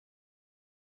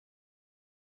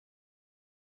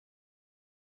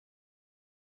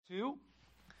2.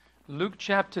 Luke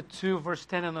chapter 2, verse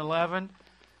 10 and 11.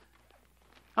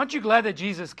 Aren't you glad that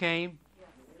Jesus came?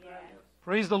 Yes.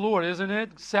 Praise the Lord, isn't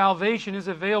it? Salvation is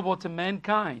available to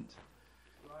mankind.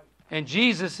 And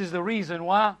Jesus is the reason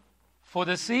why? For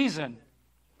the season.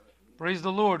 Praise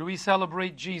the Lord. We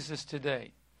celebrate Jesus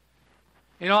today.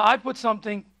 You know, I put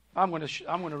something, I'm going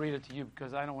to read it to you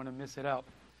because I don't want to miss it out.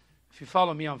 If you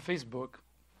follow me on Facebook,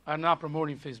 I'm not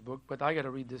promoting Facebook, but I got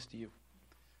to read this to you.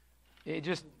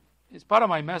 It's part of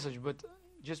my message, but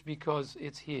just because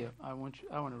it's here, I want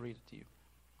to read it to you.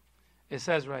 It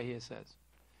says right here, it says,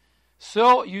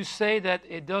 "So you say that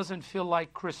it doesn't feel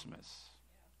like Christmas.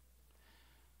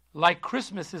 Like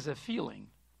Christmas is a feeling.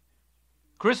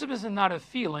 Christmas is not a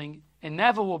feeling and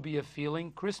never will be a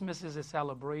feeling. Christmas is a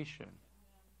celebration."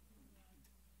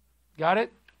 Got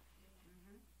it?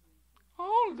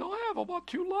 Oh, they'll have about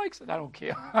 2 likes. I don't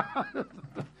care.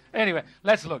 Anyway,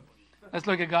 let's look. Let's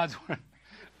look at God's word.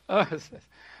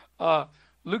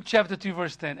 Luke chapter 2,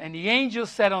 verse 10. "And the angel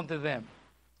said unto them,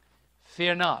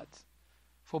 Fear not,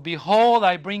 for behold,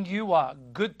 I bring you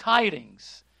good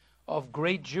tidings of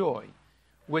great joy,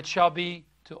 which shall be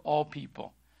to all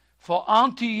people. For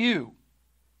unto you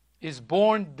is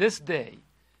born this day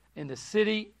in the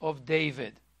city of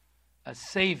David a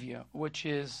Savior, which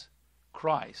is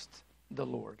Christ the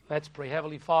Lord." Let's pray.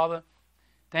 Heavenly Father,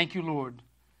 thank you, Lord,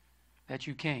 that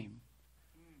you came.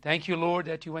 Thank you, Lord,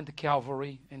 that you went to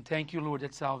Calvary. And thank you, Lord,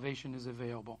 that salvation is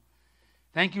available.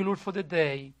 Thank you, Lord, for the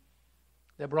day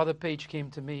that Brother Page came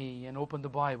to me and opened the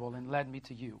Bible and led me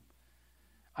to you.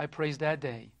 I praise that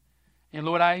day. And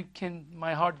Lord,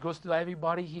 my heart goes to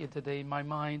everybody here today, my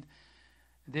mind,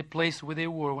 the place where they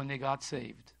were when they got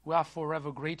saved. We are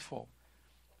forever grateful.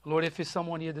 Lord, if there's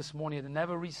someone here this morning that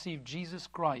never received Jesus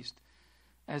Christ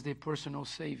as their personal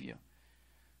Savior,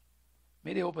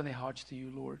 may they open their hearts to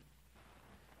you, Lord.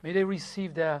 May they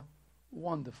receive their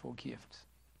wonderful gift.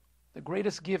 The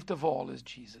greatest gift of all is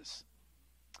Jesus.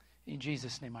 In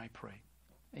Jesus' name I pray.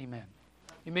 Amen.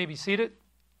 You may be seated.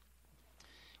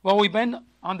 Well, we've been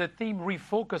on the theme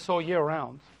Refocus all year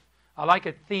round. I like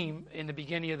a theme in the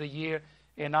beginning of the year,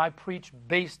 and I preach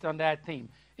based on that theme.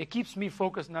 It keeps me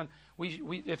focused on,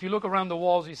 if you look around the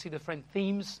walls, you see different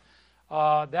themes.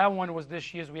 That one was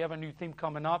this year's. We have a new theme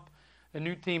coming up. The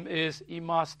new theme is He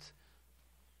must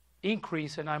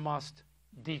increase and I must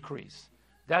decrease.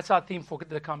 That's our theme for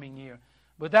the coming year.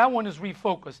 But that one is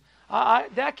Refocus.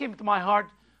 That came to my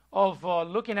heart of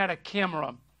looking at a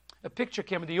camera, a picture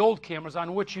camera, the old cameras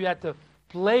on which you had to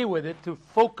play with it to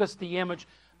focus the image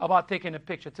about taking a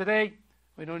picture. Today,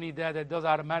 we don't need that. That does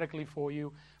automatically for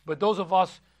you. But those of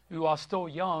us who are still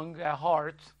young at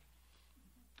heart,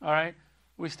 all right,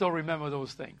 we still remember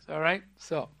those things, all right?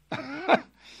 So,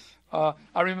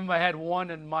 I remember I had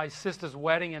one in my sister's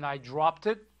wedding and I dropped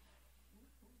it.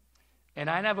 And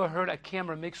I never heard a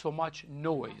camera make so much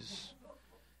noise.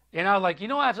 And I was like,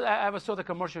 I ever saw the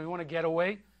commercial, you want to get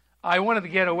away? I wanted to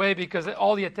get away because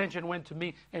all the attention went to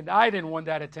me, and I didn't want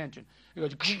that attention. It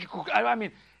goes, I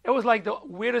mean, it was like the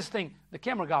weirdest thing. The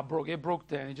camera got broke. It broke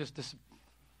there, and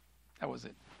that was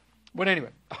it. But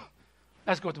anyway,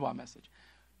 let's go to our message.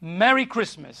 Merry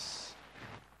Christmas.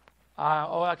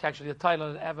 Actually, the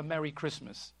title is Have a Merry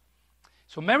Christmas.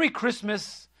 So Merry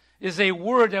Christmas is a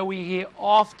word that we hear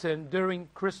often during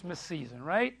Christmas season,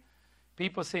 right?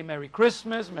 People say Merry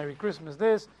Christmas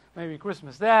this, Merry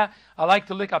Christmas that. I like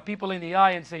to look at people in the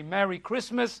eye and say Merry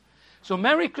Christmas. So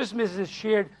Merry Christmas is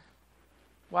shared,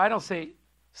 well, I don't say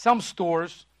some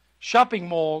stores, shopping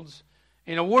malls,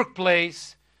 in a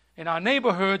workplace, in our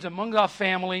neighborhoods, among our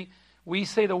family. We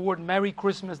say the word Merry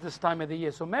Christmas this time of the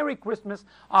year. So Merry Christmas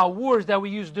are words that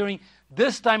we use during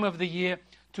this time of the year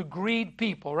to greet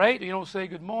people, right? You don't say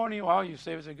good morning. Well, you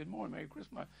say good morning, Merry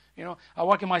Christmas. I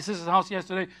walked in my sister's house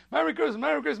yesterday. Merry Christmas,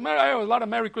 Merry Christmas. There was a lot of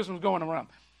Merry Christmas going around.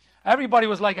 Everybody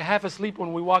was like half asleep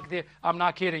when we walked there. I'm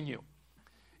not kidding you.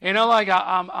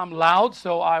 I'm loud,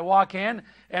 so I walk in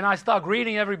and I start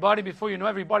greeting everybody. Before you know,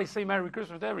 everybody say Merry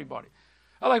Christmas to everybody.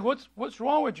 I'm like, what's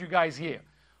wrong with you guys here?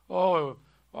 Oh,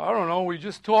 I don't know. We're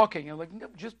just talking. I'm like, no,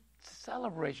 just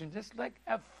celebration. Just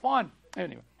have fun.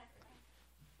 Anyway.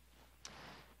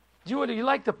 Do you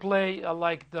like to play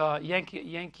like the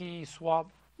Yankee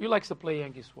Swap? Who likes to play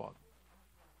Yankee Swap?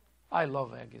 I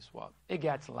love Yankee Swap. It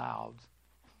gets loud.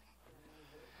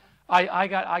 I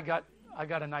got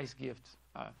a nice gift.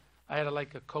 I had a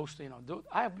coaster.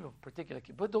 I have a particular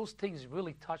gift, but those things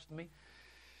really touched me.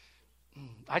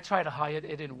 I tried to hide it.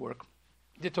 It didn't work.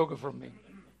 They took it from me.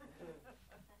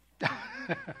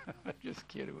 I'm just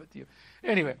kidding with you.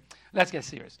 Anyway, let's get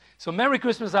serious. So Merry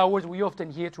Christmas are words we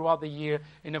often hear throughout the year,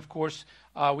 and of course,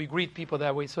 we greet people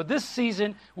that way. So this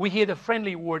season, we hear the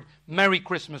friendly word Merry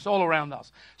Christmas all around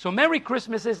us. So Merry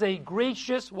Christmas is a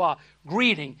gracious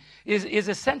greeting, is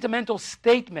a sentimental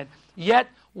statement. Yet,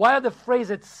 while the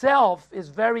phrase itself is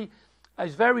very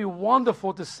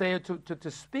wonderful to say,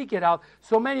 to speak it out,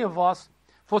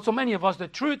 for so many of us, the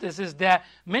truth is that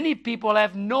many people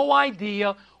have no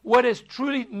idea what it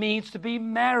truly means to be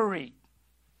married.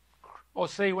 Or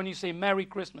say, when you say Merry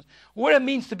Christmas, what it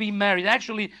means to be married.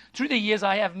 Actually, through the years,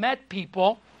 I have met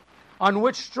people on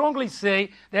which strongly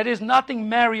say there is nothing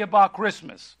merry about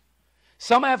Christmas.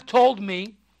 Some have told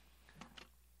me,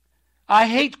 I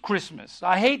hate Christmas.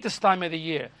 I hate this time of the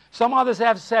year. Some others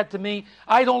have said to me,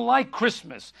 I don't like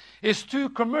Christmas. It's too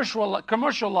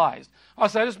commercialized. I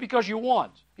said, it's because you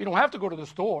want. You don't have to go to the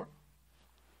store.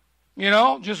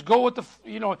 Just go with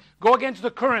go against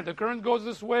the current. The current goes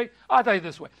this way. I'll tell you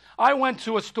this way. I went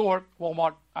to a store,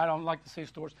 Walmart. I don't like to say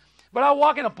stores. But I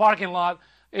walk in a parking lot.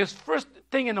 It's first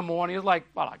thing in the morning. It's like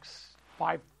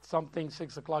 5-something,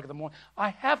 6 o'clock in the morning. I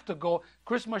have to go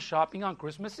Christmas shopping on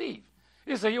Christmas Eve.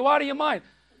 You say, you out of your mind?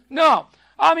 No.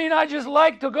 I just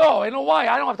like to go. You know why?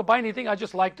 I don't have to buy anything. I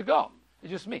just like to go. It's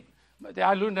just me.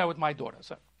 I learned that with my daughter.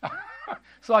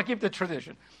 So I keep the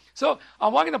tradition. So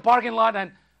I'm walking the parking lot,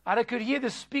 and I could hear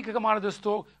the speaker come out of the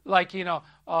store, like,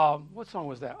 what song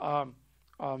was that?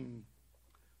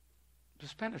 The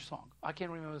Spanish song. I can't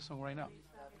remember the song right now.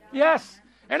 Yes.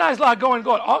 And I was like going,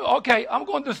 oh, okay, I'm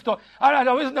going to the store. I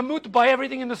was in the mood to buy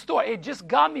everything in the store. It just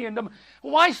got me in the mood.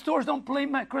 Why stores don't play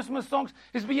my Christmas songs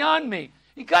is beyond me.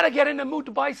 You got to get in the mood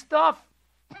to buy stuff.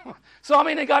 So,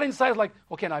 I got inside, I was like,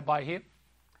 what can I buy here?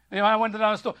 I went to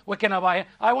the store. What can I buy here?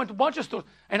 I went to a bunch of stores,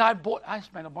 and I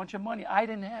spent a bunch of money. I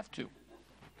didn't have to.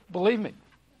 Believe me.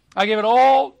 I gave it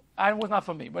all. It was not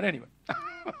for me, but anyway.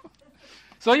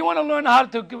 So you want to learn how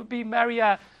to be merry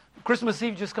Christmas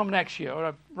Eve, just come next year.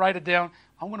 Or write it down.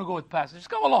 I'm going to go with Pastor. Just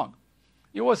come along.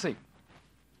 You will see.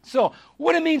 So,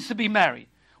 what it means to be married.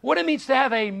 What it means to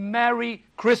have a merry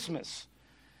Christmas.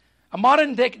 A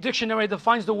modern dictionary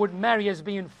defines the word merry as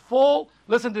being full,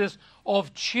 listen to this,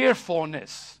 of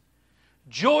cheerfulness,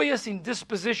 joyous in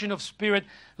disposition of spirit,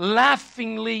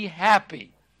 laughingly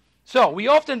happy. So, we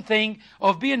often think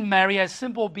of being merry as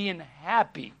simple being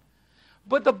happy.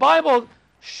 But the Bible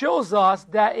shows us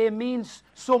that it means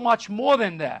so much more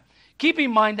than that. Keep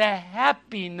in mind that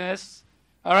happiness,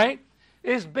 all right,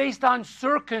 is based on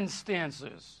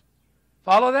circumstances.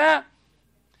 Follow that?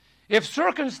 If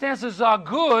circumstances are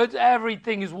good,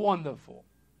 everything is wonderful.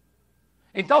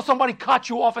 Until somebody cuts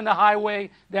you off in the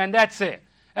highway, then that's it.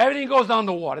 Everything goes down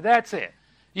the water. That's it.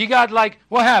 You got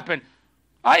what happened?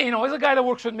 There's a guy that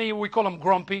works with me. We call him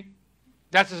Grumpy.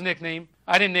 That's his nickname.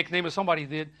 I didn't nickname it. Somebody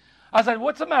did. I said,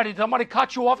 what's the matter? Did somebody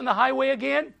cut you off in the highway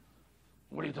again?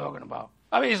 What are you talking about?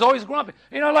 He's always grumpy.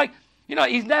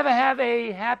 He's never had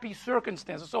a happy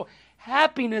circumstances. So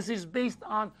happiness is based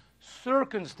on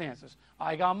circumstances.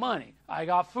 I got money. I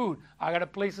got food. I got a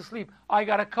place to sleep. I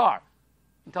got a car.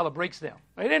 Until it breaks down.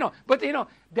 Right? But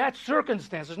that's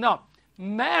circumstances. Now,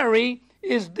 marry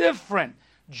is different.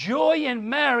 Joy and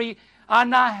marry are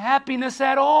not happiness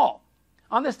at all.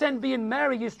 Understand, being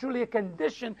married is truly a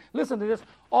condition, listen to this,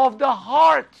 of the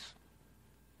heart.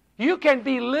 You can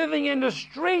be living in the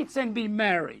streets and be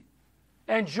married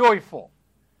and joyful.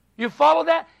 You follow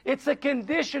that? It's a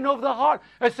condition of the heart.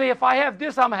 I say, if I have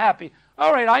this, I'm happy.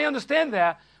 All right, I understand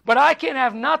that. But I can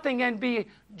have nothing and be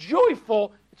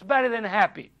joyful. It's better than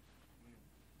happy.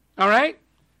 All right?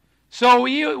 So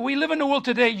we live in the world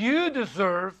today. You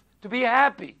deserve to be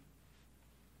happy.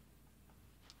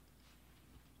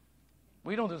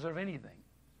 We don't deserve anything.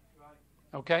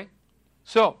 Okay?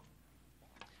 So,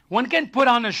 one can put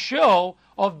on a show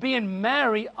of being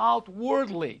merry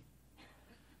outwardly.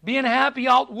 Being happy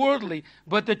outwardly.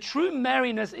 But the true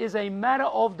merriness is a matter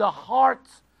of the heart.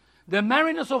 The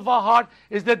merriness of our heart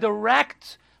is the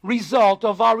direct result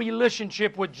of our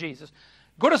relationship with Jesus.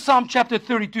 Go to Psalm chapter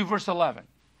 32, verse 11.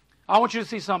 I want you to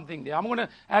see something there. I'm going to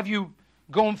have you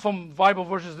going from Bible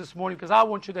verses this morning because I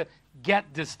want you to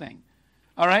get this thing.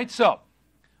 All right? So,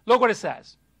 look what it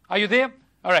says. Are you there?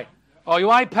 All right. Oh,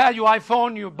 your iPad, your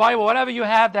iPhone, your Bible, whatever you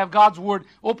have that have God's Word,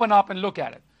 open up and look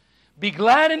at it. Be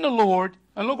glad in the Lord,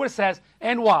 and look what it says,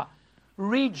 and what?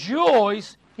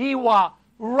 Rejoice, ye what?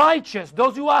 Righteous.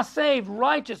 Those who are saved,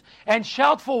 righteous. And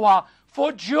shout for what?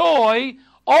 For joy,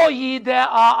 all ye that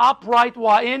are upright,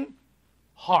 what? In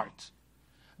heart.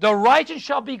 The righteous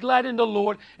shall be glad in the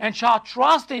Lord, and shall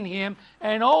trust in Him,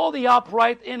 and all the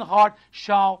upright in heart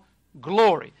shall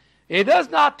glory. It does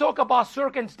not talk about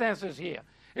circumstances here.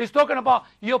 It's talking about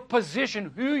your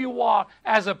position, who you are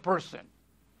as a person.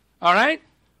 All right?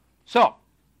 So,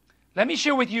 let me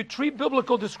share with you 3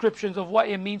 biblical descriptions of what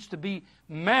it means to be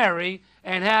merry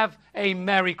and have a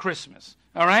Merry Christmas.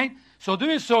 All right? So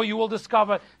doing so, you will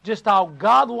discover just how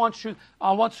God wants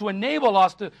to enable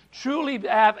us to truly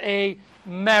have a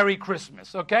Merry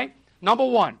Christmas. Okay? Number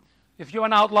 1. If you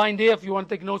want an outline there, if you want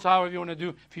to take notes, however you want to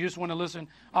do, if you just want to listen,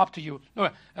 up to you. No,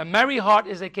 a merry heart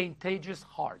is a contagious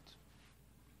heart.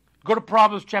 Go to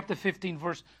Proverbs chapter 15,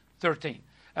 verse 13.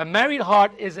 A merry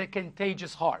heart is a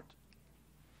contagious heart.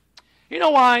 You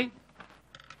know why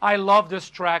I love this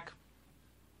track?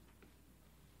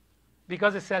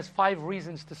 Because it says 5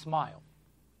 reasons to smile.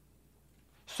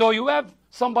 So you have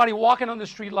somebody walking on the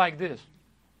street like this.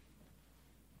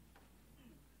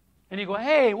 And you go,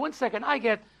 hey, 1 second, I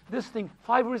get this thing,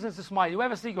 5 reasons to smile. You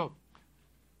ever see go?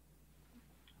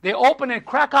 They open and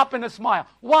crack up in a smile.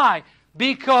 Why?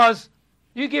 Because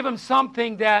you give them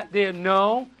something that they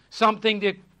know, something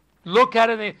they look at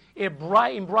it, it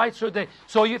brights their day.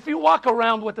 So if you walk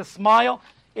around with a smile,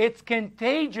 it's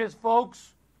contagious,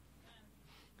 folks.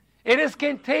 It is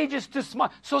contagious to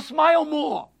smile. So smile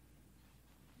more.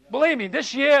 Believe me,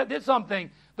 this year did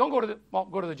something. Don't go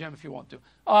to the gym if you want to.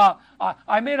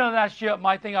 I made it last year.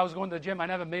 My thing, I was going to the gym. I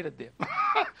never made it there.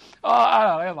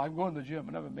 I'm going to the gym.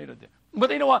 I never made it there.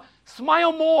 But you know what?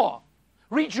 Smile more.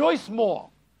 Rejoice more.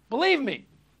 Believe me.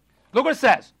 Look what it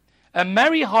says. A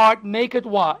merry heart maketh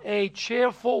what? A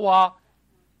cheerful what?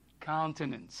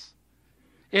 Countenance.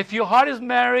 If your heart is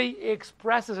merry, it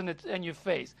expresses in your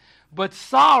face. But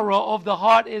sorrow of the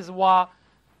heart is what?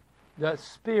 The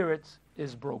spirit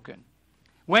is broken.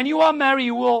 When you are merry,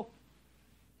 you will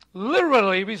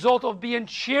literally result of being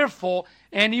cheerful,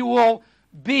 and you will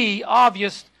be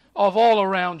obvious of all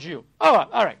around you. All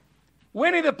right.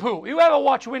 Winnie the Pooh. You ever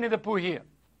watch Winnie the Pooh here?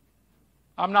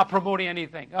 I'm not promoting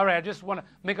anything. All right, I just want to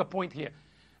make a point here.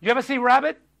 You ever see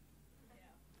Rabbit?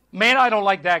 Man, I don't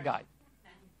like that guy.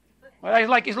 He's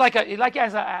like he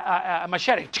has a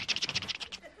machete.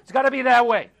 It's got to be that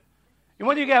way. And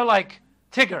when you get like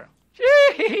Tigger,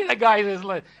 that guy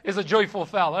is a joyful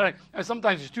fellow. Right? And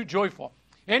sometimes he's too joyful.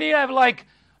 And you have like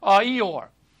Eeyore.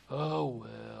 Oh,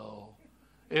 well,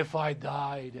 if I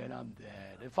die, then I'm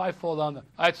dead. If I fall down,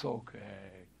 that's okay.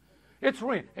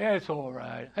 It's all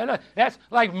right. And that's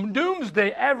like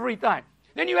doomsday every time.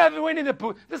 Then you have Winnie the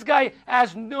Pooh. This guy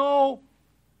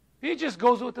he just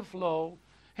goes with the flow.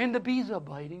 And the bees are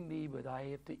biting me, but I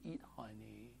have to eat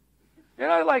honey.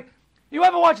 You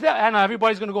ever watch that? I know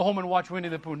everybody's going to go home and watch Winnie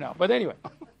the Pooh now. But anyway.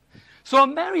 So a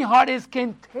merry heart is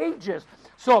contagious.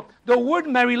 So the word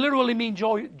merry literally means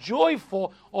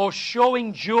joyful or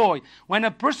showing joy. When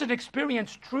a person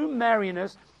experiences true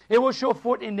merriness, it will show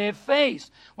forth in their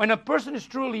face. When a person is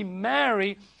truly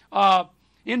merry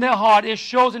in their heart, it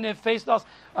shows in their face. Thus,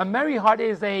 a merry heart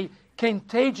is a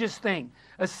contagious thing.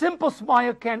 A simple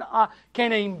smile can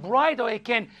brighten, or it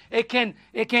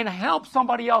can help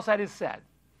somebody else that is sad.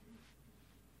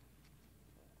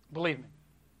 Believe me.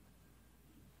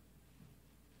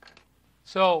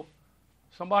 So,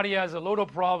 somebody has a load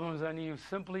of problems, and you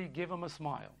simply give them a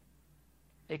smile.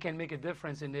 It can make a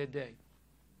difference in their day.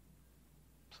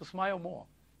 So smile more.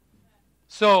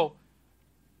 So,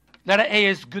 letter A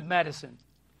is good medicine.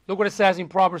 Look what it says in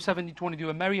Proverbs 17:22.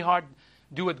 A merry heart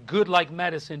doeth good like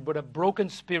medicine, but a broken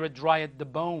spirit drieth the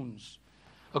bones.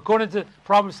 According to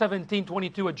Proverbs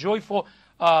 17:22, a joyful,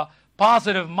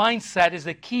 positive mindset is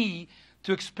the key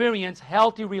to experience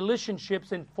healthy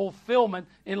relationships and fulfillment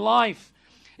in life.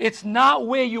 It's not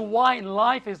where you are in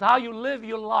life, it's how you live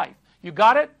your life. You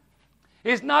got it?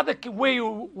 It's not the way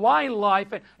you are in life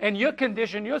and your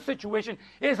condition, your situation.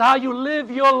 It's how you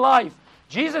live your life.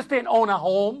 Jesus didn't own a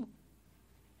home.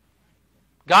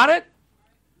 Got it?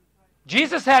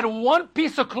 Jesus had one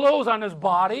piece of clothes on his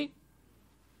body.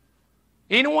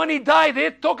 And when he died, they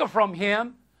took it from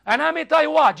him. And I may tell you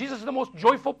what, Jesus is the most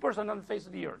joyful person on the face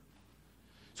of the earth.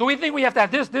 So we think we have to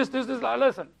have this.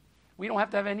 Listen, we don't have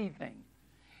to have anything.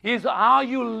 It's how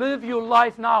you live your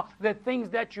life now, the things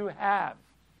that you have.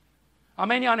 How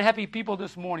many unhappy people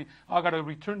this morning? I got to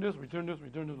return this.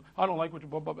 I don't like what you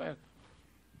blah, blah, blah.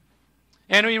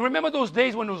 And you remember those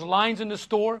days when there was lines in the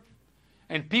store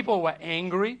and people were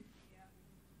angry?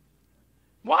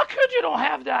 Why could you don't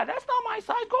have that? That's not my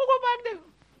size. Go back there.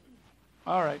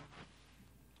 All right.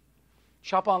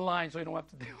 Shop online so you don't have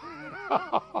to do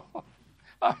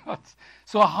it.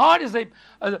 So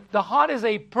the heart is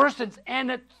a person's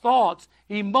inner thoughts,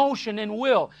 emotion, and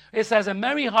will. It says a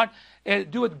merry heart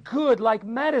doeth good like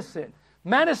medicine.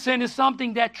 Medicine is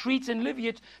something that treats and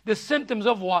alleviates the symptoms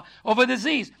of what? Of a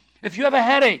disease. If you have a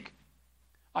headache,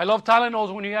 I love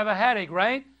Tylenols when you have a headache,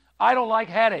 right? I don't like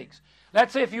headaches.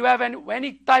 Let's say if you have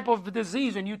any type of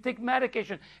disease and you take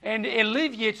medication and it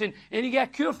alleviates and you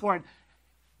get cured for it,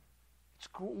 it's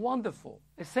wonderful.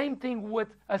 The same thing with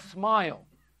a smile.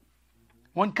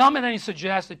 One commentator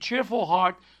suggests a cheerful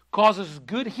heart causes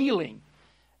good healing.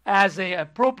 As an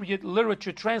appropriate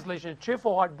literature translation, a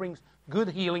cheerful heart brings good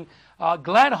healing.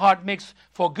 Glad heart makes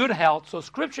for good health. So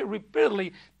Scripture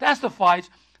repeatedly testifies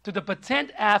to the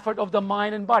potent effort of the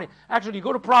mind and body. Actually, you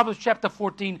go to Proverbs chapter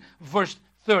 14, verse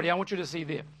 30. I want you to see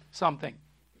there something.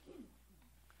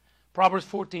 Proverbs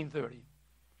 14:30.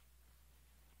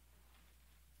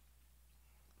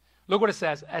 Look what it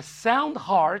says. A sound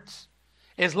heart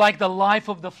is like the life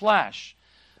of the flesh,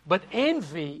 but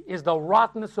envy is the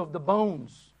rottenness of the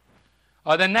bones.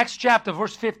 The next chapter,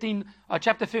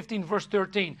 chapter 15, verse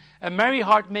 13. A merry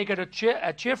heart maketh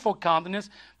a cheerful countenance,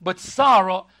 but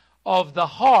sorrow of the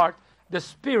heart, the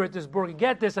spirit is broken.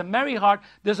 Get this, a merry heart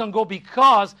doesn't go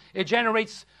because it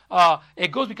generates,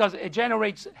 it goes because it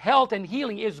generates health and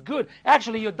healing is good.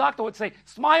 Actually, your doctor would say,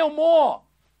 smile more.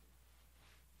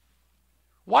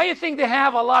 Why do you think they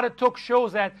have a lot of talk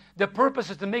shows that the purpose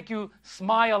is to make you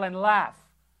smile and laugh?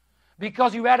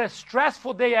 Because you had a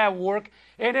stressful day at work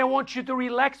and they want you to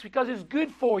relax because it's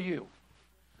good for you.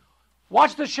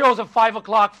 Watch the shows at 5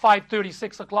 o'clock, 5:30,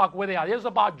 6 o'clock, where they are. It's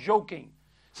about joking.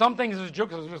 Some things is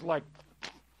jokes are just like,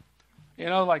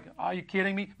 like, are you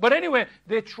kidding me? But anyway,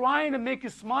 they're trying to make you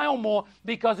smile more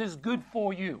because it's good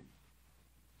for you.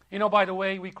 By the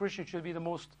way, we Christians should be the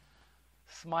most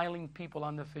smiling people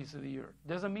on the face of the earth.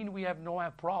 Doesn't mean we have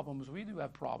problems. We do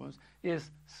have problems. Is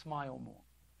smile more.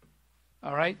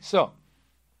 All right? So,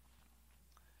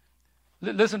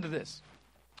 listen to this.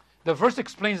 The verse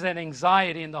explains that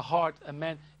anxiety in the heart,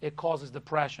 it causes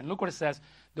depression. Look what it says.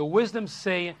 The wisdom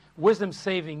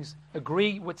savings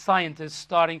agree with scientists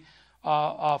starting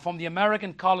from the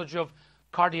American College of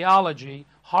Cardiology,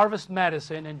 Harvard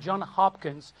Medicine, and Johns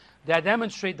Hopkins that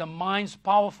demonstrate the mind's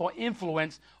powerful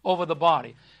influence over the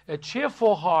body. A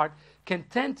cheerful heart,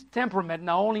 content temperament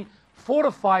not only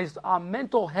fortifies our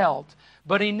mental health,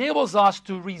 but enables us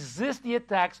to resist the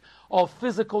attacks of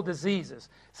physical diseases.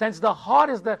 Since the heart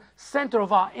is the center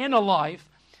of our inner life,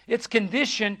 its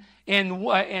condition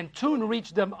and tune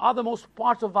reach the othermost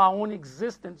parts of our own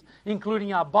existence,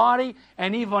 including our body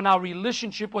and even our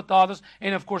relationship with others,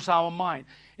 and of course our mind.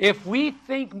 If we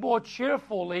think more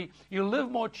cheerfully, you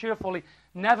live more cheerfully,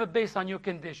 never based on your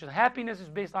condition. Happiness is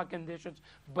based on conditions,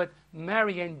 but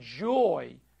merry and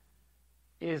joy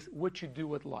is what you do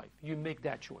with life. You make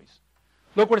that choice.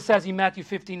 Look what it says in Matthew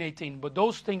 15:18. But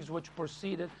those things which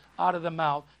proceeded out of the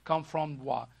mouth come from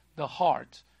what? The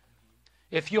heart.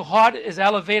 If your heart is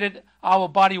elevated, our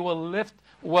body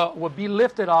will be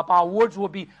lifted up. Our words will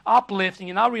be uplifting,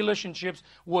 and our relationships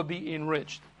will be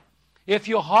enriched. If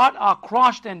your heart are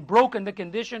crushed and broken, the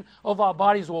condition of our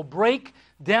bodies will break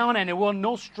down, and it will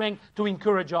no strength to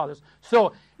encourage others.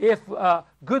 So, if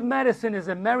good medicine is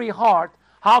a merry heart,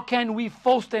 how can we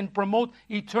foster and promote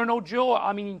eternal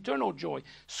joy?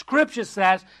 Scripture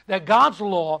says that God's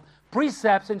law,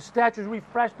 precepts, and statutes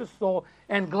refresh the soul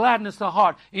and gladness the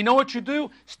heart. You know what you do?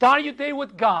 Start your day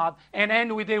with God and end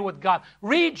your day with God.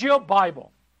 Read your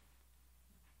Bible.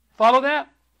 Follow that?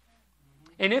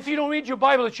 And if you don't read your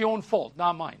Bible, it's your own fault,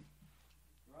 not mine.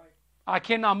 Right. I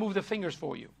cannot move the fingers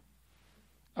for you.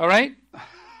 All right?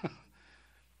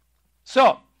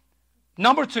 So,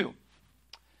 number 2.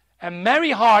 A merry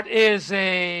heart is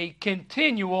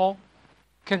continually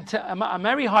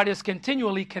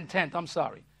content.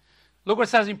 Look what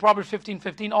it says in Proverbs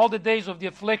 15:15. All the days of the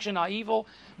affliction are evil,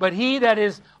 but he that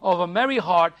is of a merry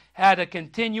heart had a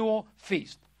continual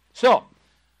feast. So,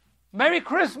 Merry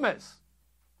Christmas.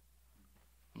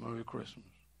 Merry Christmas.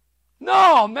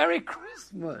 No, Merry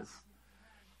Christmas.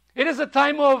 It is a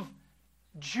time of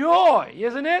joy,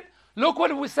 isn't it? Look what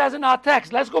it says in our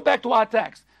text. Let's go back to our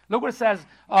text. Look what it says.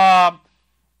 I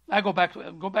go back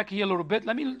here a little bit.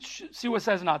 Let me see what it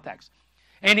says in our text.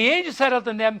 And the angel said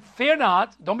unto them, fear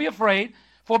not, don't be afraid,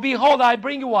 for behold, I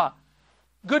bring you what?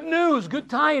 Good news, good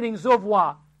tidings of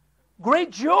what?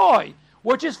 Great joy,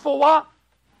 which is for what?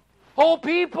 Whole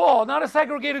people, not a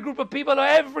segregated group of people, no,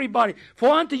 everybody. For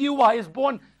unto you what is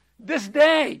born this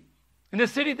day in the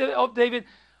city of David,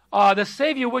 the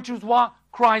Savior, which was what?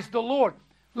 Christ the Lord.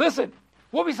 Listen,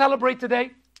 what we celebrate today?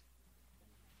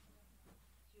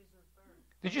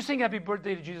 Did you sing happy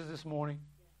birthday to Jesus this morning?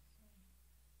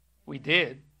 We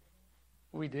did.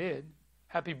 We did.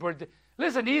 Happy birthday.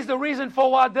 Listen, he's the reason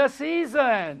for what? The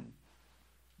season.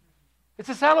 It's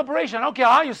a celebration. I don't care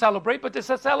how you celebrate, but it's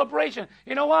a celebration.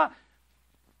 You know what?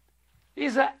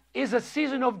 It's a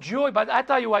season of joy. But I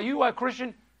tell you what, you are a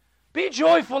Christian, Be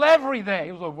joyful every day.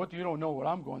 He was like, what? You don't know what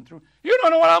I'm going through. You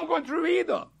don't know what I'm going through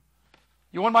either.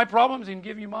 You want my problems and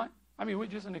give you mine? I mean, we're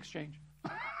just in exchange.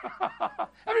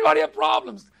 Everybody has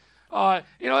problems.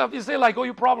 If you say like, oh,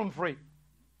 you're problem free.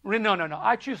 No.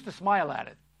 I choose to smile at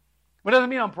it. But it doesn't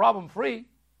mean I'm problem free.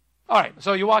 All right,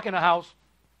 so you walk in a house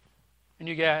and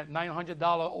you get a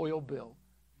 $900 oil bill.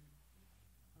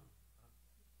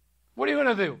 What are you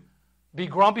going to do? Be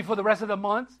grumpy for the rest of the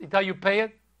month until you pay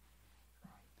it?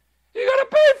 You're going to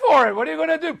pay for it. What are you going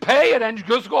to do? Pay it and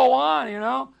just go on,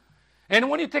 And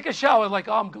when you take a shower, it's like,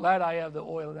 oh, I'm glad I have the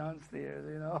oil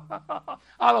downstairs,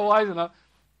 Otherwise,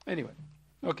 Anyway,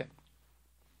 okay.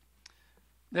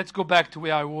 Let's go back to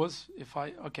where I was.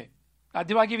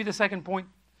 Did I give you the second point?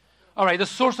 All right, the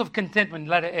source of contentment,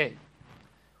 letter A.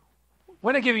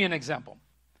 Let me give you an example.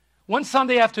 One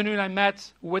Sunday afternoon, I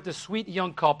met with a sweet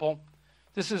young couple.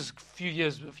 This is a few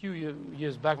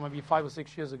years back, maybe 5 or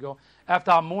 6 years ago,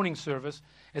 after our morning service.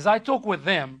 As I talked with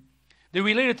them, they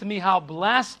related to me how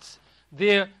blessed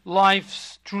their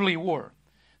lives truly were.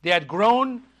 They had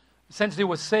grown since they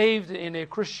were saved in a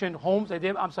Christian homes.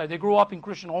 They grew up in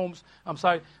Christian homes.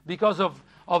 Because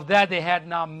of that, they had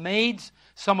now made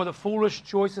some of the foolish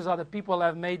choices other people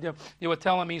have made. They were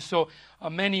telling me, so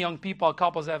many young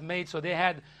couples have made. So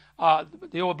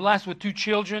they were blessed with 2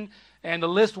 children, and the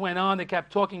list went on. They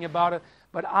kept talking about it.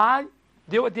 But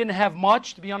they didn't have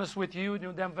much, to be honest with you.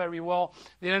 Knew them very well.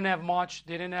 They didn't have much.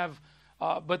 They didn't have,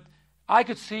 but I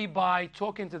could see by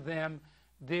talking to them,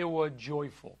 they were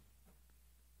joyful.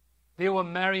 They were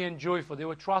merry and joyful. They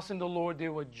were trusting the Lord. They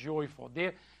were joyful.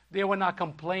 They were not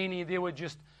complaining. They were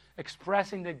just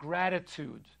expressing their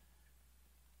gratitude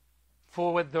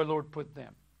for what the Lord put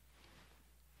them.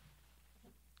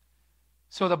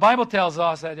 So the Bible tells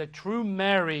us that a true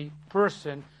merry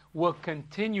person will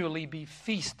continually be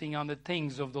feasting on the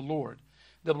things of the Lord,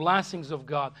 the blessings of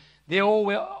God. They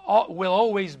will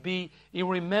always be in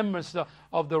remembrance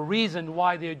of the reason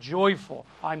why they're joyful.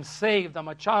 I'm saved. I'm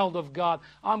a child of God.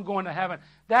 I'm going to heaven.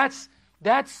 That's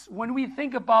when we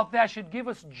think about that, should give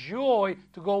us joy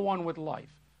to go on with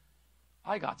life.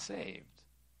 I got saved.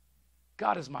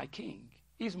 God is my King.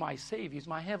 He's my Savior. He's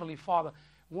my Heavenly Father.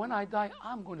 When I die,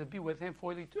 I'm going to be with Him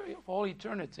for all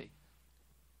eternity.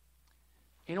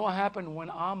 You know what happened when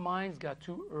our minds got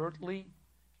too earthly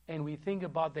and we think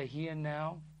about the here and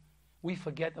now? We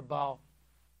forget about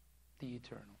the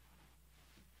eternal.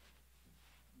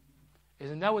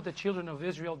 Isn't that what the children of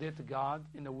Israel did to God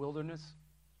in the wilderness?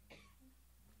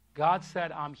 God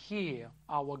said, I'm here.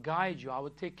 I will guide you. I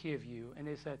will take care of you. And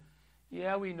they said,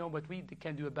 yeah, we know, but we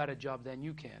can do a better job than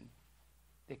you can.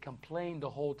 They complained the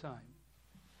whole time.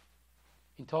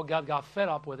 Until God got fed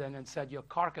up with them and said, your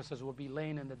carcasses will be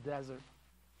laying in the desert.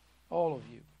 All of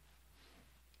you.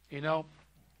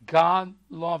 God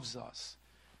loves us.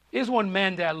 Here's one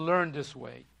man that learned this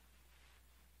way.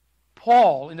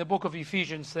 Paul, in the book of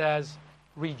Ephesians, says,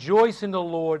 rejoice in the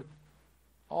Lord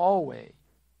always.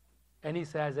 And he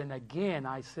says, and again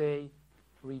I say,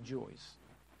 rejoice.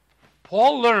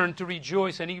 Paul learned to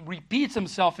rejoice, and he repeats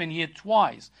himself in here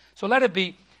twice. So let it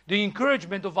be the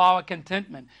encouragement of our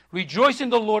contentment. Rejoice in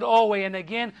the Lord always. And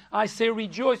again I say,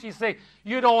 rejoice. You say,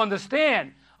 you don't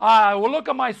understand. Well, look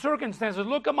at my circumstances.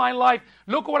 Look at my life.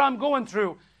 Look what I'm going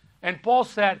through. And Paul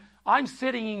said, I'm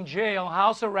sitting in jail,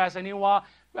 house arrest, and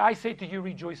I say to you,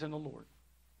 rejoice in the Lord.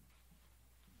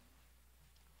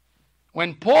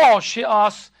 When Paul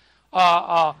shares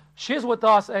with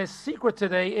us a secret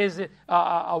today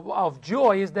of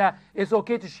joy is that it's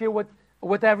okay to share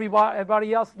with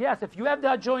everybody else. Yes, if you have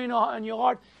that joy in your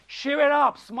heart, share it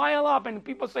up, smile up. And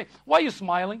people say, why are you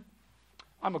smiling?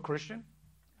 I'm a Christian.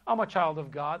 I'm a child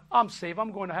of God. I'm saved.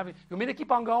 I'm going to heaven. You want me to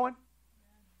keep on going?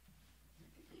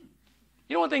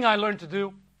 You know one thing I learned to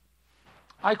do?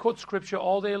 I quote scripture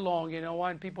all day long,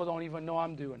 and people don't even know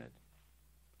I'm doing it.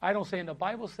 I don't say, and the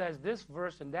Bible says this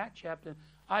verse and that chapter.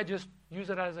 I just use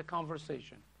it as a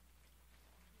conversation.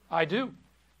 I do.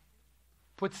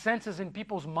 Put senses in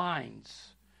people's minds.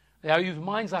 Their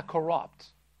minds are corrupt.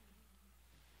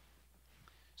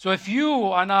 So if you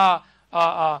are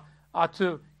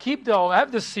to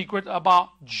have the secret about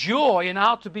joy and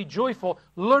how to be joyful,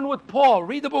 learn with Paul.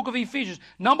 Read the book of Ephesians.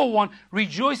 Number 1,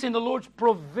 rejoice in the Lord's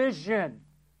provision.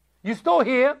 You still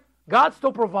here? God's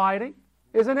still providing,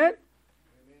 isn't it? Amen.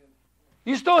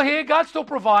 You still here? God's still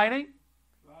providing.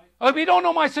 Right. We don't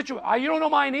know my situation. You don't know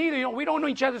mine either. We don't know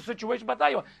each other's situation. But I tell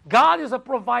you what, God is a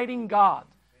providing God.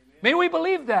 Amen. May we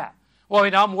believe that? Well,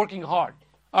 I'm working hard.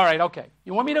 All right, okay.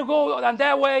 You want me to go on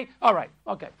that way? All right,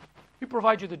 okay. He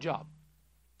provides you the job.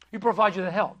 He provides you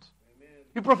the health. Amen.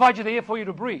 He provides you the air for you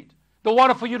to breathe, the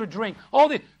water for you to drink.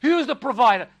 Who's the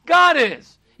provider? God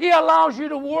is. He allows you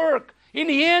to work. In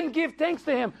the end, give thanks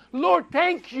to Him. Lord,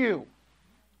 thank you.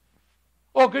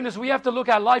 Oh, goodness, we have to look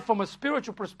at life from a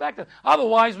spiritual perspective.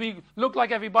 Otherwise, we look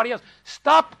like everybody else.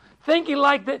 Stop thinking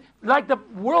like the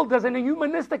world does in a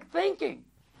humanistic thinking.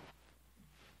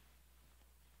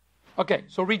 Okay,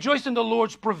 so rejoice in the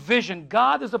Lord's provision.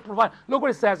 God is a provider. Look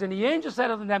what it says. And the angel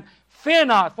said unto them, fear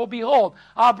not, for behold,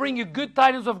 I'll bring you good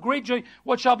tidings of great joy,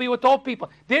 what shall be with all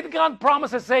people. Did God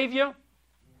promise a Savior?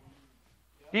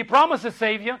 He promised a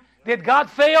Savior. Did God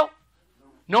fail?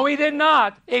 No, He did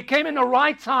not. It came in the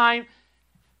right time.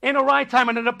 In the right time,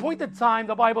 and at an appointed time,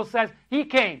 the Bible says, He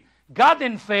came. God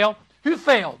didn't fail. Who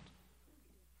failed?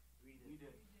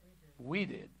 We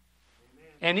did.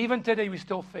 And even today, we're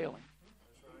still failing.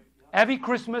 Every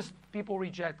Christmas, people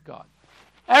reject God.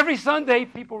 Every Sunday,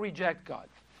 people reject God.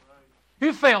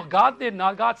 Who failed? God did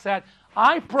not. God said,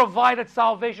 I provided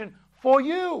salvation for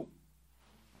you.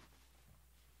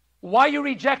 Why are you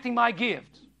rejecting my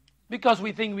gift? Because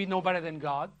we think we know better than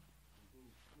God.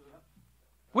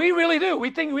 We really do. We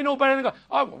think we know better than God.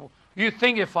 Oh, you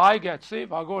think if I get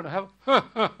saved, I'll go to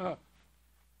heaven?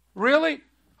 Really?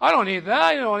 I don't need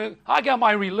that. I got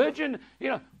my religion.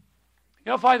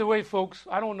 By the way, folks,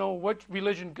 I don't know what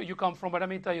religion you come from, but let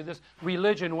me tell you this.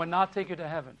 Religion will not take you to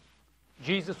heaven.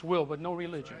 Jesus will, but no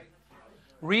religion.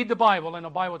 Read the Bible, and the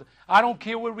Bible. I don't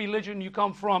care what religion you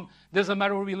come from. Doesn't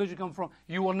matter what religion you come from.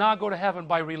 You will not go to heaven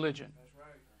by religion.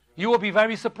 You will be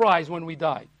very surprised when we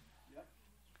die.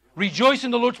 Rejoice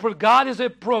in the Lord's provision. God is a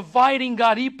providing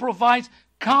God. He provides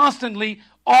constantly,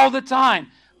 all the time.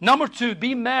 Number 2,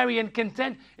 be merry and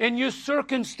content in your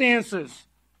circumstances.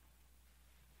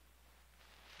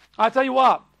 I'll tell you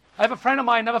what. I have a friend of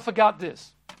mine, never forgot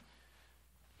this.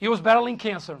 He was battling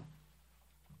cancer.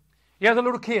 He has a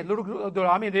little kid.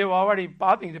 They were already,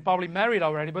 I think they probably married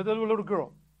already, but they were a little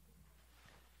girl.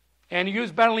 And he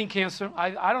was battling cancer.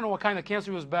 I don't know what kind of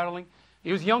cancer he was battling.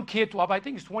 He was a young kid, I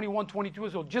think he's 21, 22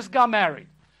 years old, just got married.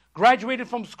 Graduated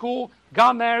from school,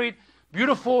 got married,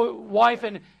 beautiful wife,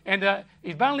 and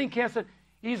he's battling cancer.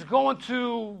 He's going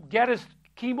to get his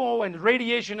chemo and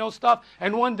radiation and all stuff.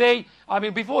 And one day,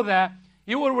 before that,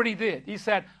 he already did. He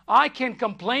said, I can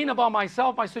complain about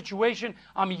myself, my situation.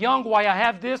 I'm young, why I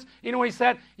have this. You know what he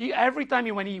said? Every time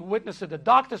when he witnessed to the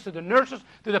doctors, to the nurses,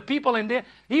 to the people in there,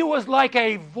 he was like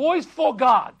a voice for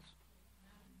God.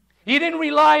 He didn't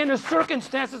rely on his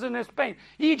circumstances and his pain.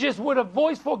 He just would a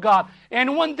voice for God.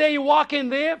 And one day you walk in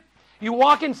there, you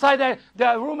walk inside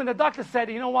the room, and the doctor said,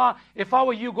 you know what, if I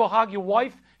were you, go hug your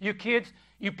wife, your kids,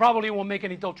 you probably won't make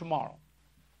it until tomorrow.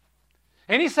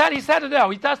 And he said it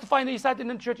there. He testified, and he said in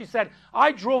the church, he said,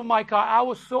 I drove my car. I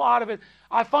was so out of it.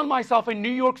 I found myself in New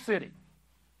York City.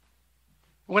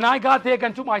 When I got there,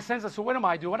 got to my senses, I said, what am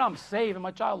I doing? I'm saved. I'm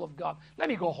a child of God. Let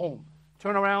me go home.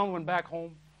 Turn around, went back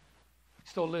home.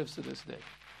 Still lives to this day.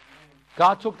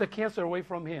 God took the cancer away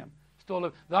from him. Still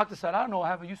lives. The doctor said, I don't know,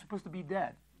 you're supposed to be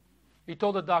dead. He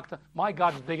told the doctor, my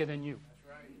God is bigger than you.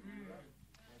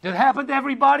 Did it happen to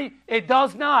everybody? It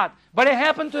does not. But it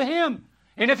happened to him.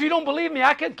 And if you don't believe me,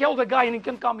 I can kill the guy and he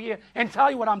can come here and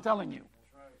tell you what I'm telling you.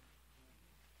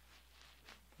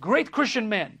 Great Christian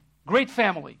men. Great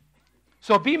family.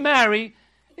 So be merry.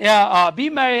 Be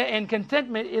merry, and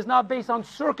contentment is not based on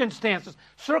circumstances.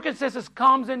 Circumstances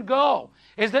comes and go.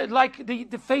 Is that like the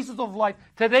phases of life?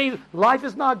 Today, life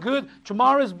is not good.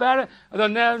 Tomorrow is better.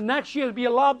 The next year will be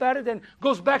a lot better. Then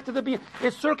goes back to the beginning.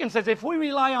 It's circumstances. If we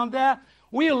rely on that,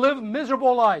 we live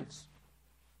miserable lives.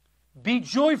 Be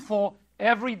joyful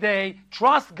every day.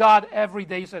 Trust God every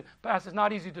day. You said, Pastor, it's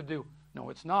not easy to do. No,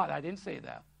 it's not. I didn't say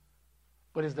that.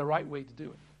 But it's the right way to do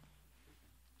it.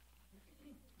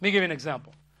 Let me give you an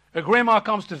example. A grandma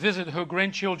comes to visit her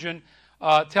grandchildren,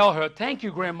 tell her, thank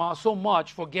you, Grandma, so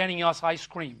much for getting us ice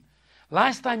cream.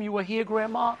 Last time you were here,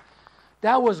 Grandma,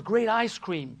 that was great ice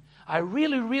cream. I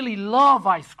really, really love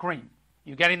ice cream.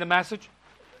 You getting the message?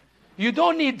 You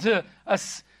don't need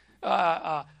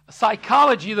a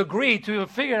psychology degree to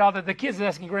figure out that the kids are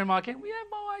asking Grandma, can we have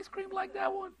more ice cream like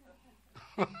that one?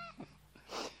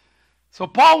 So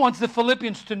Paul wants the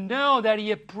Philippians to know that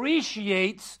he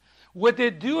appreciates what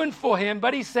they're doing for him,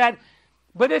 but he said,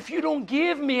 but if you don't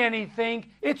give me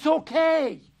anything, it's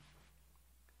okay.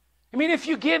 If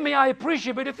you give me, I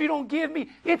appreciate it, but if you don't give me,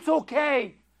 it's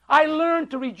okay. I learned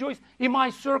to rejoice in my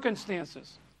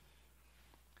circumstances.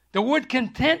 The word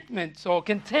contentment, or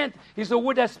content, is a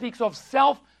word that speaks of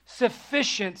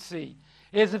self-sufficiency.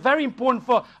 It's very important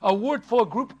for a word for a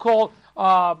group called,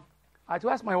 I had to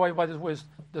ask my wife about this word,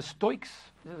 the Stoics.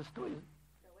 Is it the Stoics?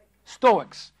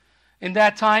 Stoics. In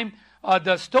that time,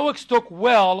 the Stoics took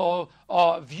well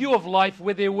or view of life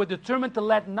where they were determined to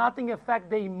let nothing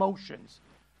affect their emotions.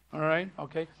 All right?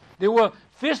 Okay? They were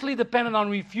fiercely dependent on,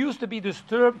 refused to be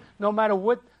disturbed no matter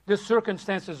what the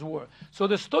circumstances were. So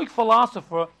the Stoic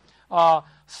philosopher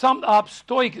summed up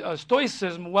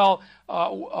Stoicism well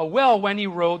when he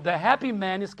wrote, "The happy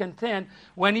man is content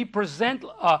when his present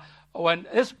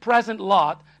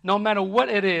lot, no matter what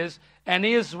it is, and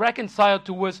he is reconciled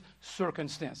to his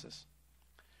circumstances."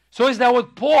 So is that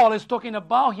what Paul is talking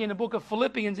about here in the book of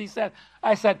Philippians? He said,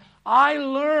 I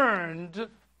learned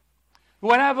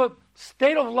whatever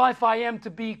state of life I am to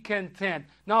be content.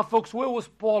 Now, folks, where was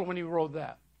Paul when he wrote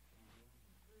that?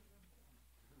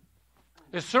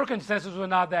 His circumstances were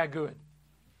not that good.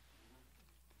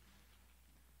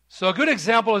 So a good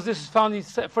example is this is found in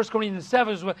 1 Corinthians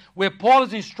 7, where Paul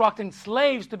is instructing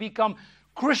slaves to become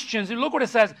Christians. And look what it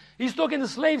says. He's talking to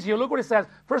slaves here. Look what it says.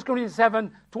 1 Corinthians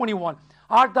 7:21.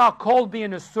 "Art thou called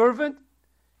being a servant?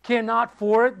 Care not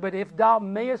for it, but if thou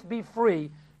mayest be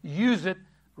free, use it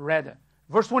rather."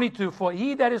 Verse 22. "For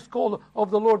he that is called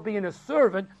of the Lord being a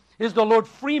servant is the Lord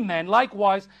free man.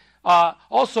 Likewise,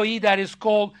 also he that is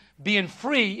called being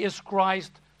free is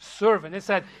Christ's servant." It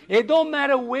said, it don't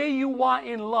matter where you are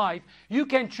in life, you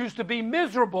can choose to be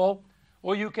miserable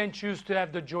or you can choose to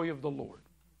have the joy of the Lord.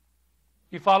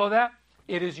 You follow that?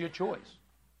 It is your choice.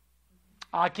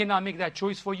 I cannot make that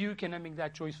choice for you. You cannot make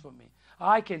that choice for me.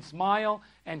 I can smile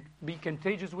and be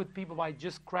contagious with people by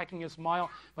just cracking a smile,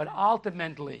 but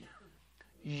ultimately,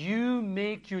 you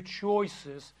make your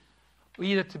choices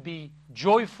either to be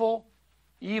joyful,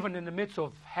 even in the midst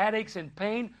of headaches and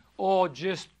pain, or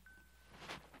just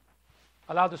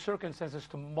allow the circumstances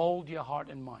to mold your heart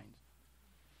and mind.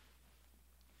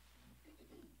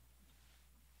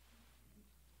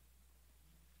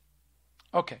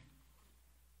 Okay.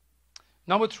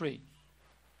 Number 3.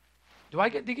 Do I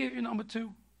get to give you number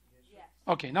 2? Yes.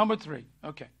 Okay, number 3.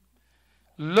 Okay.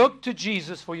 Look to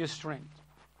Jesus for your strength.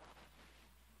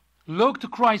 Look to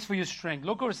Christ for your strength.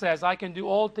 Look what it says. I can do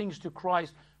all things to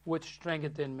Christ which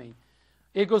strengtheneth in me.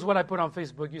 It goes what I put on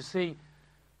Facebook. You see,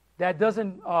 that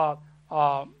doesn't,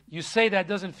 you say that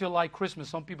doesn't feel like Christmas.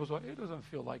 Some people say, it doesn't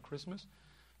feel like Christmas.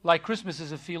 Like Christmas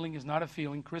is a feeling, is not a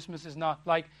feeling. Christmas is not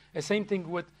like, the same thing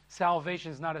with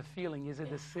salvation is not a feeling, is a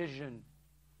decision.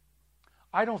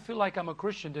 I don't feel like I'm a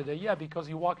Christian today. Yeah, because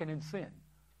you're walking in sin.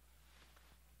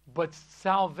 But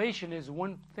salvation is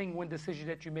one thing, one decision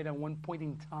that you made at one point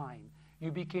in time.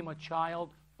 You became a child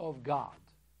of God.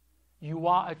 You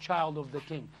are a child of the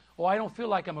King. Oh, I don't feel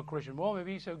like I'm a Christian. Well,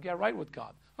 maybe you should get right with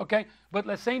God. Okay? But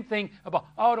the same thing about,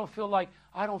 oh, I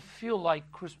don't feel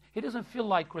like Christmas. It doesn't feel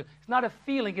like Christmas. It's not a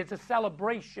feeling, it's a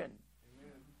celebration.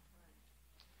 Amen.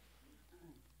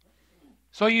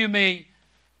 So you may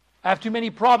have too many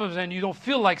problems and you don't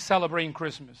feel like celebrating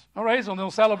Christmas. All right? So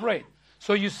don't celebrate.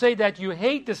 So you say that you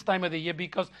hate this time of the year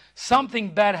because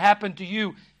something bad happened to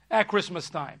you at Christmas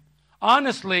time.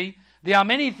 Honestly, there are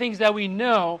many things that we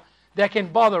know that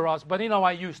can bother us, but you know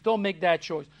what? You still make that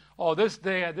choice. Oh, this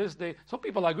day. Some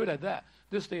people are good at that.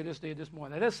 This day, this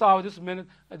morning. This hour, this minute,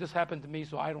 this happened to me,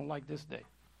 so I don't like this day.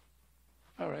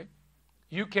 All right.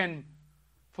 You can,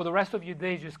 for the rest of your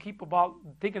days, just keep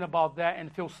thinking about that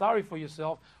and feel sorry for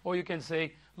yourself, or you can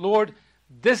say, Lord,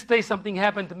 this day something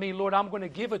happened to me. Lord, I'm going to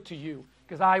give it to you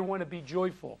because I want to be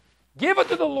joyful. Give it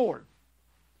to the Lord.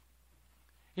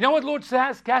 You know what Lord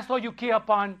says? Cast all your care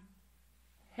upon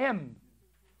Him,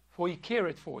 for He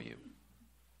careth for you.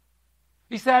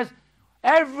 He says,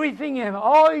 everything,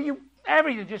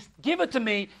 everything, just give it to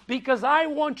me because I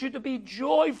want you to be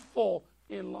joyful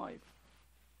in life.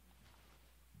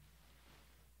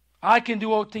 I can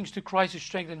do all things to Christ who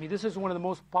strengthens me. This is one of the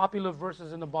most popular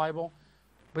verses in the Bible.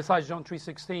 Besides John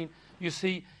 3:16, you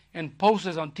see in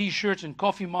posters on T-shirts and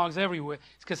coffee mugs everywhere.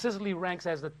 It consistently ranks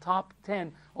as the top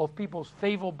 10 of people's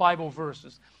favorite Bible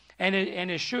verses. And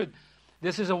it should.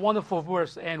 This is a wonderful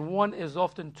verse, and one is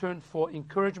often turned for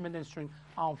encouragement and strength.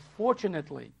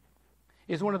 Unfortunately,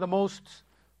 it's one of the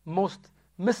most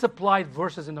misapplied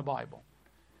verses in the Bible.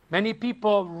 Many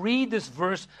people read this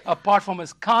verse apart from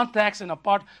its context and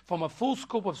apart from a full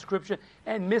scope of Scripture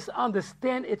and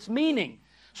misunderstand its meaning.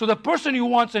 So the person who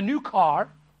wants a new car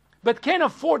but can't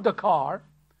afford the car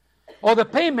or the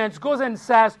payments goes and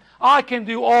says, I can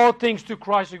do all things to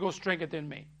Christ who goes strengthened in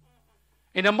me.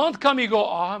 In a month come, you go,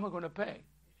 oh, how am I going to pay?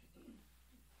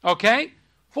 Okay?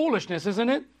 Foolishness, isn't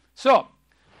it? So,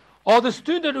 or the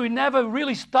student who never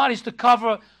really studies to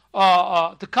cover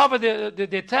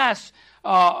their tasks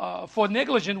for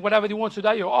negligence, whatever he wants to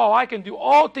do. Oh, I can do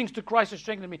all things to Christ who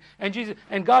strengthens me.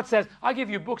 And God says, I give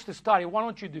you books to study. Why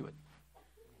don't you do it?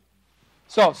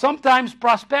 So sometimes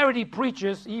prosperity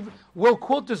preachers will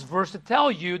quote this verse to tell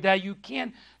you that you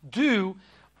can't do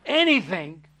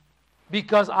anything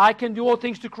because I can do all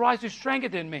things to Christ who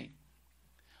strengthens me.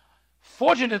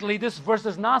 Fortunately, this verse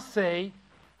does not say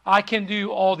I can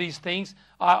do all these things,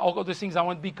 all these things I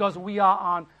want, because we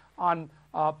are on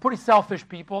pretty selfish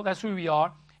people. That's who we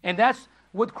are, and that's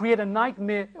would create a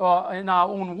nightmare in our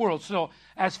own world. No,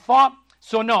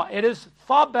 it is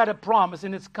far better promise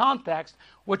in its context,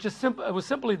 which is it was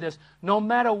simply this: no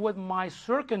matter what my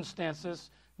circumstances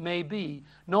may be,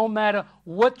 no matter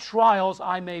what trials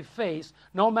I may face,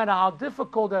 no matter how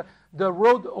difficult the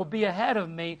road will be ahead of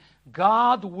me,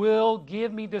 God will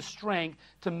give me the strength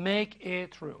to make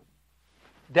it through.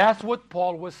 That's what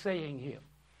Paul was saying here.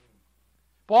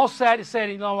 Paul said,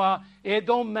 it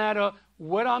don't matter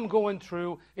what I'm going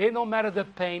through, it don't matter the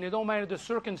pain, it don't matter the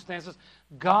circumstances,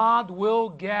 God will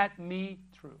get me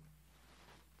through.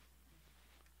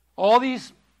 All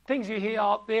these things you hear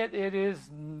out there, it is...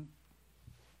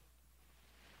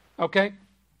 Okay?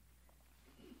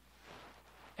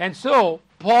 And so,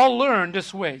 Paul learned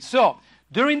this way. So,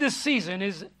 during this season,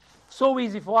 it's so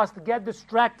easy for us to get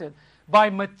distracted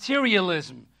by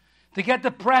materialism, to get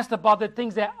depressed about the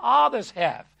things that others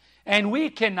have, and we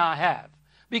cannot have,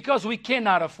 because we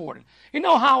cannot afford it. You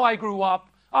know how I grew up?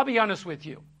 I'll be honest with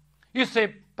you. You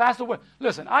say, Pastor,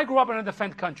 listen, I grew up in a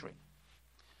defense country.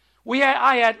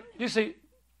 You say,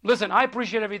 listen, I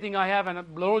appreciate everything I have, and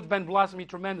the Lord's been blessing me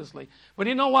tremendously. But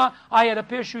you know what? I had a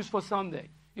pair of shoes for Sunday.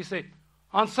 You say,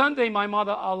 on Sunday, my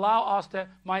mother allowed us to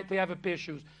have a pair of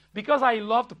shoes. Because I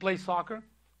love to play soccer,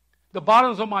 the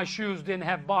bottoms of my shoes didn't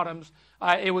have bottoms.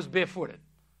 It was barefooted.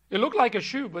 It looked like a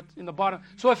shoe, but in the bottom.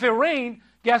 So if it rained,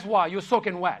 guess what? You're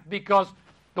soaking wet because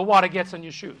the water gets on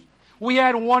your shoes. We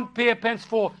had one pair of pants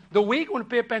for the week, one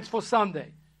pair of pants for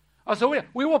Sunday. So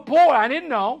we were poor. I didn't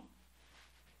know.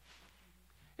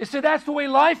 You see, that's the way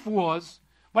life was.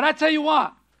 But I tell you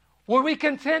what, were we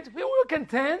content? We were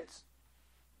content.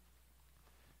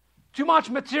 Too much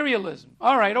materialism.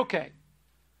 All right, okay.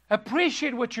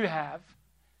 Appreciate what you have.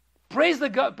 Praise the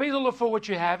Lord for what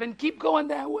you have, and keep going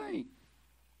that way.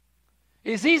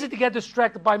 It's easy to get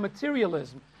distracted by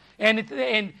materialism,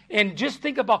 and just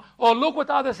think about, oh, look what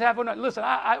others have. Listen,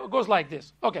 it goes like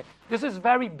this. Okay, this is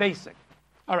very basic.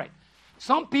 All right,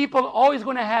 some people are always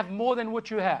going to have more than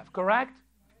what you have. Correct?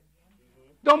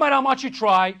 No matter how much you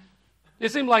try,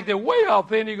 it seems like they're way out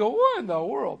there, and you go, what in the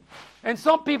world? And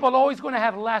some people are always going to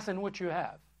have less than what you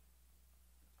have.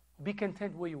 Be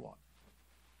content where you are.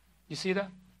 You see that?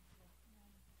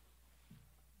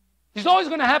 It's always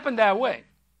going to happen that way.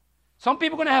 Some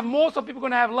people are going to have more, some people are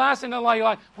going to have less, and they're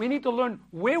like, we need to learn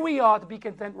where we are to be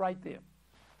content right there.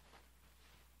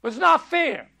 But it's not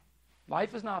fair.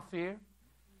 Life is not fair.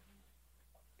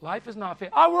 Life is not fair.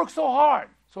 I work so hard,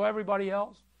 so everybody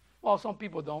else. Well, some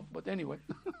people don't, but anyway.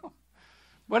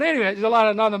 But anyway, there's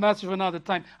another message for another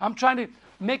time. I'm trying to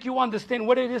make you understand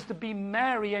what it is to be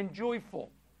merry and joyful.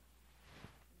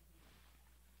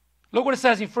 Look what it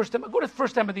says in 1 Timothy. Go to 1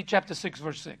 Timothy chapter 6,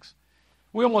 verse 6.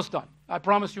 We're almost done. I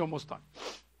promise you, almost done.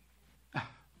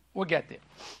 We'll get there.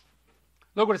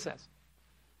 Look what it says.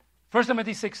 1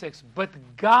 Timothy 6:6. But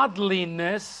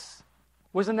godliness,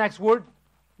 what's the next word?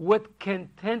 With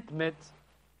contentment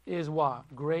is what?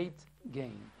 Great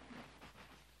gain.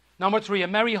 Number 3, a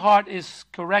merry heart is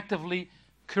correctively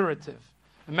curative.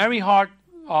 A merry heart,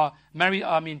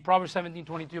 Proverbs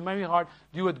 17:22. A merry heart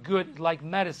doeth good like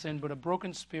medicine, but a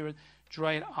broken spirit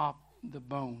drieth up the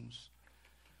bones.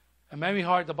 A merry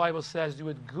heart, the Bible says,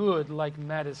 doeth good like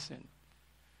medicine.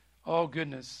 Oh,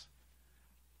 goodness.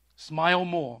 Smile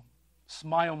more.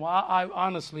 Smile more. I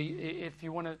honestly, if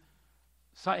you want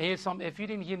to hear something, if you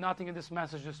didn't hear nothing in this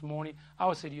message this morning, I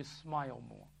would say to you, smile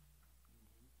more.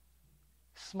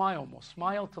 Smile more.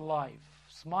 Smile to life.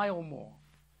 Smile more.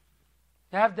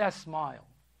 Have that smile.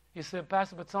 You say,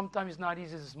 Pastor, but sometimes it's not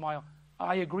easy to smile.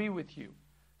 I agree with you.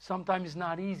 Sometimes it's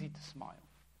not easy to smile.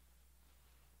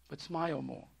 But smile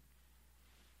more.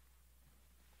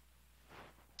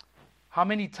 How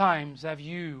many times have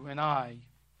you and I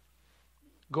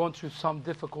gone through some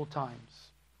difficult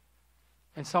times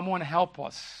and someone help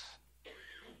us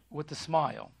with a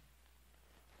smile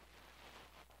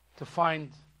to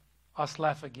find us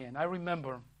laugh again? I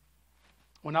remember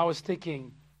when I was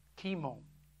taking chemo.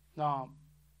 The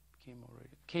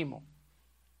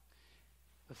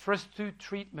first 2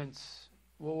 treatments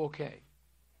were okay.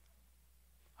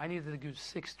 I needed to do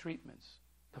 6 treatments.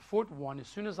 The 4th one, as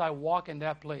soon as I walk in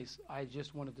that place, I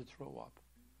just wanted to throw up.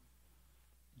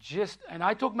 And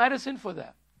I took medicine for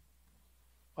that.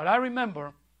 But I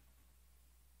remember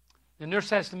the nurse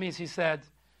says to me, she said,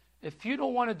 if you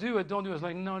don't want to do it, don't do it. I was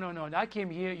like, no. I came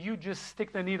here, you just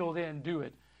stick the needle there and do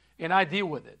it. And I deal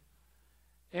with it.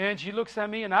 And she looks at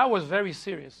me, and I was very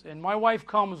serious. And my wife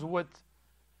comes with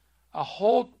a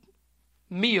whole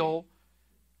meal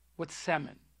with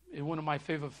salmon, one of my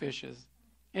favorite fishes.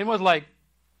 It was like,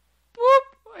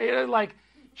 whoop! It was like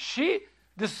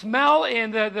the smell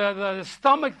and the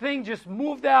stomach thing just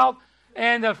moved out,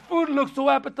 and the food looked so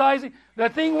appetizing. The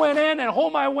thing went in, and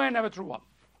home I went, never threw up.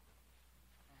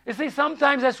 You see,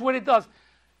 sometimes that's what it does.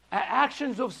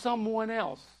 Actions of someone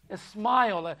else, a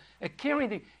smile, a caring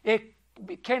thing, it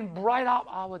can brighten up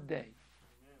our day.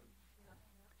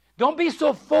 Don't be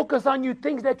so focused on you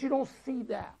things that you don't see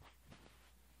that.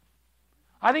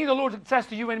 I think the Lord says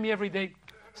to you and me every day,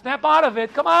 snap out of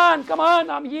it. Come on,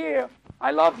 I'm here.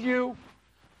 I love you.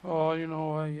 Oh,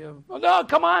 oh, no,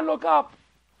 come on, look up.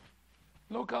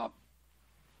 Look up.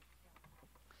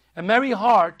 A merry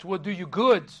heart will do you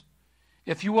good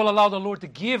if you will allow the Lord to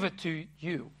give it to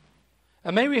you.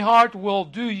 A merry heart will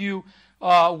do you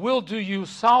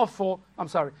sorrowful.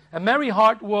 A merry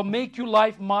heart will make your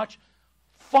life much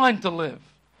fun to live.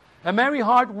 A merry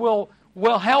heart will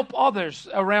help others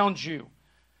around you.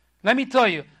 Let me tell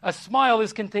you, a smile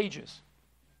is contagious.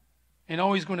 And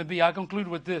always going to be. I conclude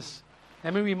with this.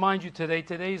 Let me remind you today.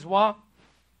 Today is what?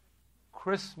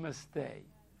 Christmas Day.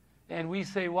 And we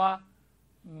say what?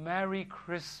 Merry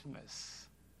Christmas.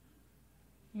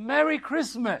 Merry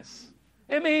Christmas.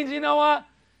 It means, you know what?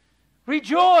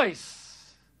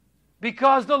 Rejoice.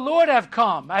 Because the Lord have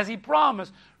come, as He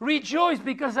promised. Rejoice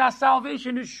because our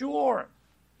salvation is sure.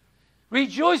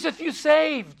 Rejoice if you're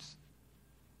saved.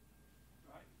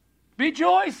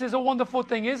 Rejoice is a wonderful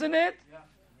thing, isn't it? Yeah.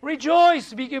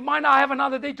 Rejoice. You might not have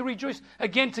another day to rejoice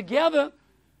again together.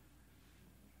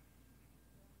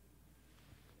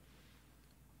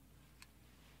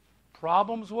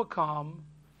 Problems will come.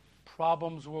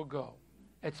 Problems will go.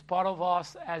 It's part of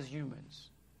us as humans.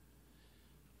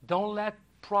 Don't let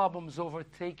problems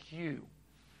overtake you.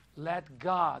 Let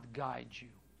God guide you.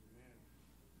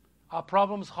 Are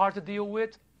problems hard to deal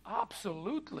with?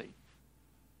 Absolutely.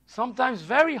 Sometimes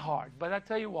very hard. But I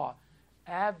tell you what,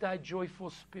 have that joyful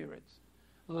spirit.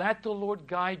 Let the Lord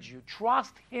guide you.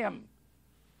 Trust Him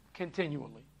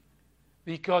continually.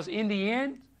 Because in the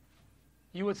end,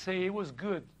 you would say it was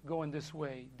good going this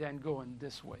way than going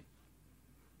this way.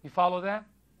 You follow that?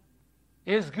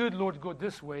 It is good, Lord, go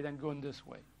this way than going this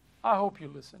way. I hope you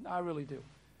listen. I really do.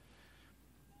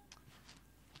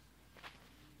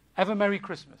 Have a Merry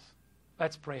Christmas.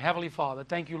 Let's pray. Heavenly Father,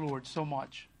 thank you, Lord, so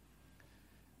much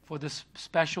for this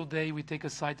special day we take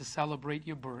aside to celebrate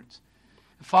your birth.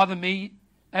 Father, may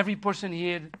every person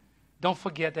here, don't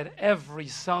forget that every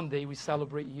Sunday we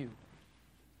celebrate you.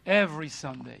 Every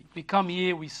Sunday. We come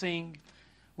here, we sing,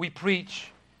 we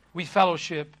preach, we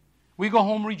fellowship, we go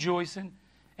home rejoicing,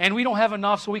 and we don't have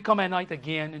enough, so we come at night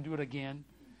again and do it again.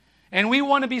 And we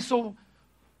want to be so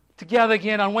together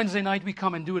again. On Wednesday night, we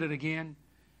come and do it again.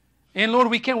 And Lord,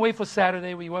 we can't wait for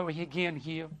Saturday. We want to again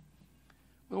here.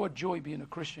 What joy being a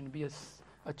Christian, be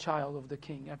a child of the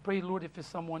King. I pray, Lord, if there's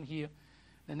someone here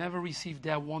that never received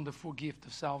that wonderful gift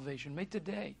of salvation, may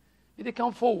today, may they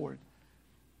come forward.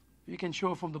 You can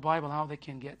show from the Bible how they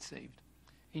can get saved.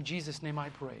 In Jesus' name I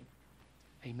pray.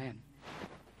 Amen.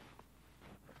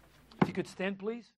 If you could stand, please.